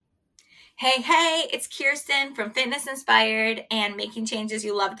Hey, hey, it's Kirsten from Fitness Inspired and Making Changes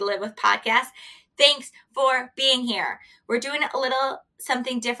You Love to Live with podcast. Thanks for being here. We're doing a little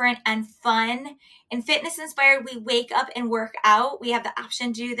something different and fun. In Fitness Inspired, we wake up and work out. We have the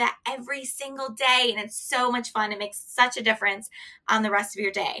option to do that every single day, and it's so much fun. It makes such a difference on the rest of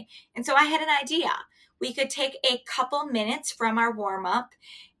your day. And so I had an idea. We could take a couple minutes from our warm up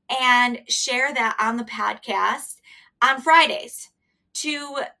and share that on the podcast on Fridays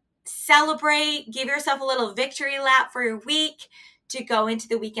to celebrate, give yourself a little victory lap for your week, to go into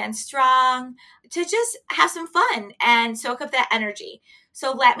the weekend strong, to just have some fun and soak up that energy.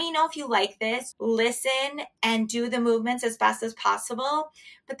 So let me know if you like this. Listen and do the movements as best as possible.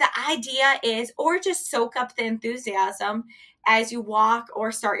 But the idea is, or just soak up the enthusiasm as you walk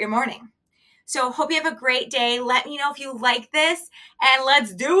or start your morning. So hope you have a great day. Let me know if you like this, and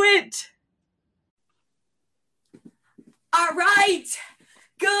let's do it. All right.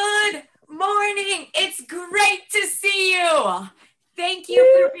 Good morning. It's great to see you. Thank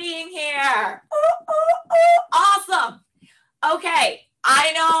you for being here. Awesome. Okay.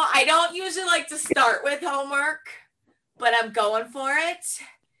 I know I don't usually like to start with homework, but I'm going for it.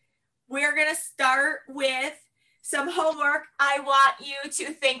 We're going to start with some homework I want you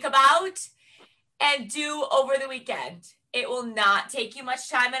to think about and do over the weekend. It will not take you much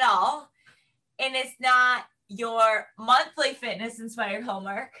time at all, and it's not your monthly fitness inspired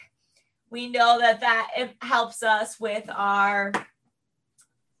homework. We know that it helps us with our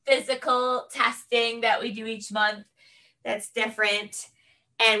physical testing that we do each month. That's different.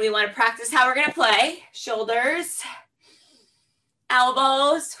 And we want to practice how we're going to play. Shoulders,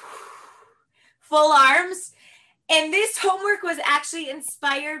 elbows, full arms. And this homework was actually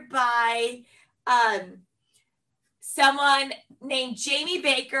inspired by someone named Jamie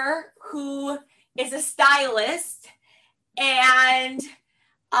Baker, who is a stylist, and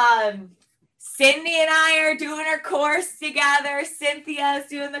Cindy and I are doing our course together. Cynthia is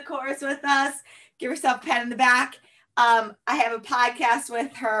doing the course with us. Give herself a pat in the back. I have a podcast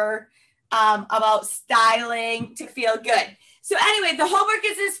with her about styling to feel good. So anyway, the homework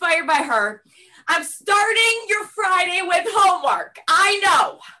is inspired by her. I'm starting your Friday with homework. I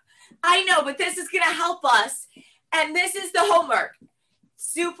know, but this is going to help us. And this is the homework.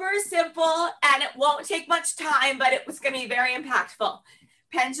 Super simple, and it won't take much time, but it was going to be very impactful.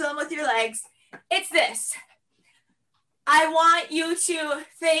 Pendulum with your legs. It's this. I want you to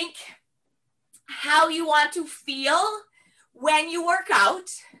think how you want to feel when you work out.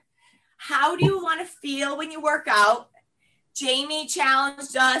 How do you want to feel when you work out? Jamie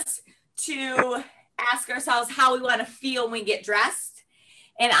challenged us to ask ourselves how we want to feel when we get dressed.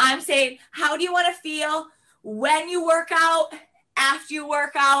 And I'm saying, how do you want to feel when you work out, after you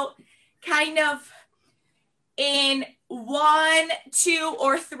work out, kind of in 1, 2,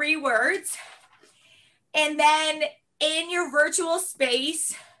 or 3 words. And then in your virtual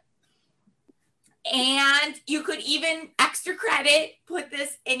space, and you could even extra credit, put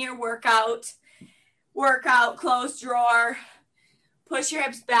this in your workout close drawer, push your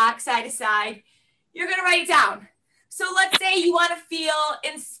hips back side to side. You're going to write it down. So let's say you want to feel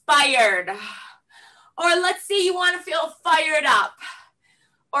inspired, or let's say you want to feel fired up,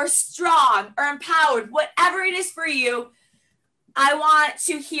 or strong, or empowered, whatever it is for you. I want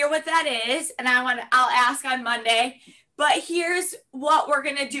to hear what that is, and I'll ask on Monday. But here's what we're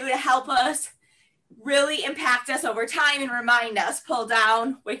going to do to help us really impact us over time and remind us, pull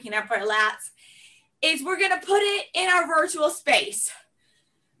down, waking up our lats, is we're going to put it in our virtual space.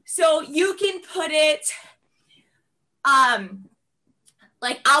 So you can put it,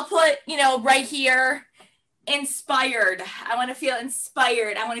 like I'll put, right here, inspired. I want to feel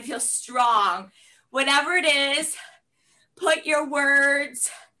inspired. I want to feel strong. Whatever it is, put your words,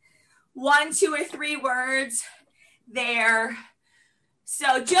 1, 2, or 3 words there.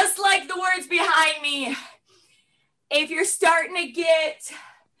 So just like the words behind me, if you're starting to get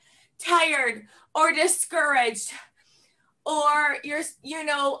tired or discouraged, or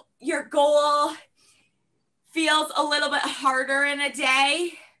your goal feels a little bit harder in a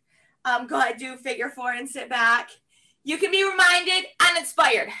day, go ahead, do figure 4 and sit back. You can be reminded and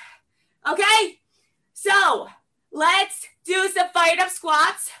inspired. Okay? So let's do some fired up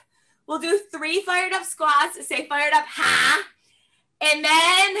squats. We'll do 3 fired up squats. Say fired up, ha. And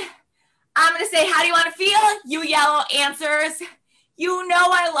then I'm going to say, how do you want to feel? You yell answers. You know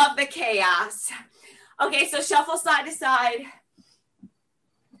I love the chaos. Okay, so shuffle side to side.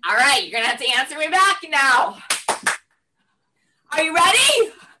 All right, you're going to have to answer me back now. Are you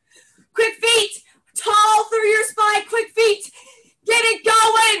ready? Quick feet, tall through your spine, quick feet. Get it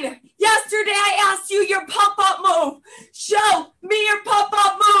going. Yesterday I asked you your pump-up move. Show me your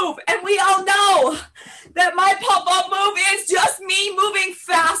pump-up move. And we all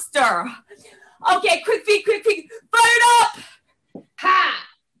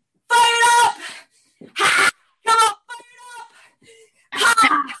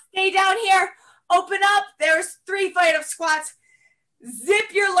knee down here. Open up. There's 3 fight-up squats.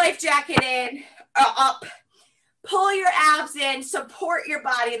 Zip your life jacket in, up. Pull your abs in. Support your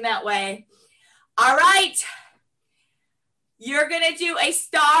body in that way. All right. You're going to do a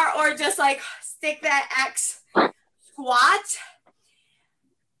star or just like stick that X squat.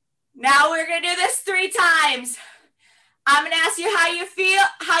 Now we're going to do this 3 times. I'm going to ask you how you feel,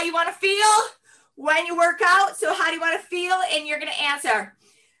 how you want to feel when you work out. So how do you want to feel? And you're going to answer.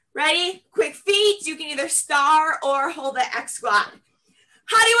 Ready? Quick feet. You can either star or hold the X squat.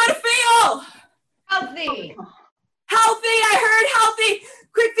 How do you want to feel? Healthy. Healthy. I heard healthy.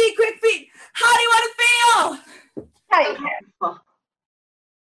 Quick feet, quick feet. How do you want to feel? Tight.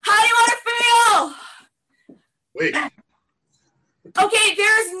 How do you want to feel? Wait. Okay,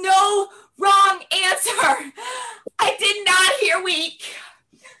 there's no wrong answer. I did not hear weak.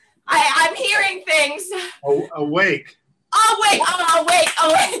 I'm hearing things. Awake. Awake.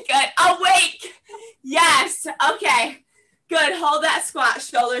 Good. Awake. Yes. Okay. Good. Hold that squat.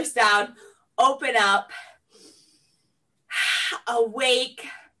 Shoulders down. Open up. Awake.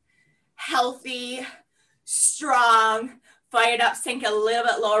 Healthy. Strong. Fired up. Sink a little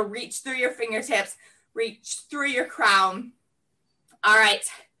bit lower. Reach through your fingertips. Reach through your crown. All right.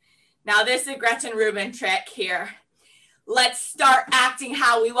 Now this is a Gretchen Rubin trick here. Let's start acting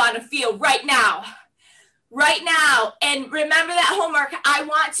how we want to feel right now. Right now. And remember that homework. I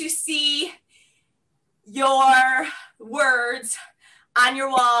want to see your words on your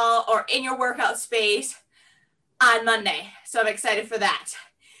wall or in your workout space on Monday. So I'm excited for that.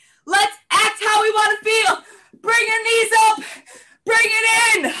 Let's act how we want to feel. Bring your knees up. Bring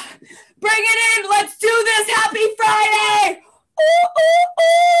it in. Bring it in. Let's do this. Happy Friday.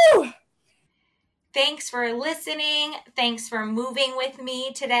 Ooh, ooh, ooh. Thanks for listening. Thanks for moving with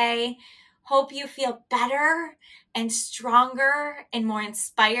me today. Hope you feel better and stronger and more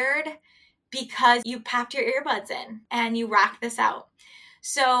inspired because you popped your earbuds in and you rocked this out.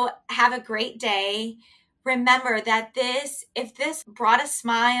 So have a great day. Remember that if this brought a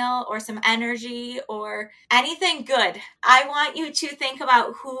smile or some energy or anything good, I want you to think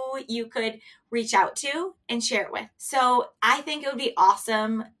about who you could reach out to and share it with. So I think it would be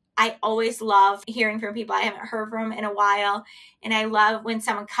awesome. I always love hearing from people I haven't heard from in a while. And I love when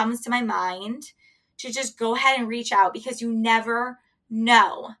someone comes to my mind to just go ahead and reach out because you never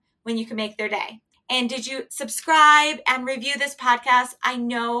know when you can make their day. And did you subscribe and review this podcast? I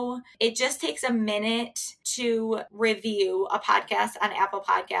know it just takes a minute to review a podcast on Apple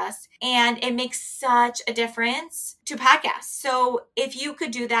Podcasts, and it makes such a difference to podcasts. So if you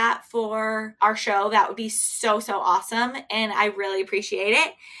could do that for our show, that would be so, so awesome. And I really appreciate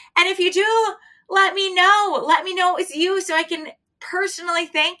it. And if you do, let me know. Let me know it was you so I can personally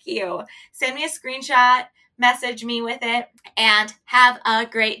thank you. Send me a screenshot, message me with it, and have a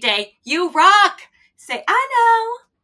great day. You rock! Say, I know.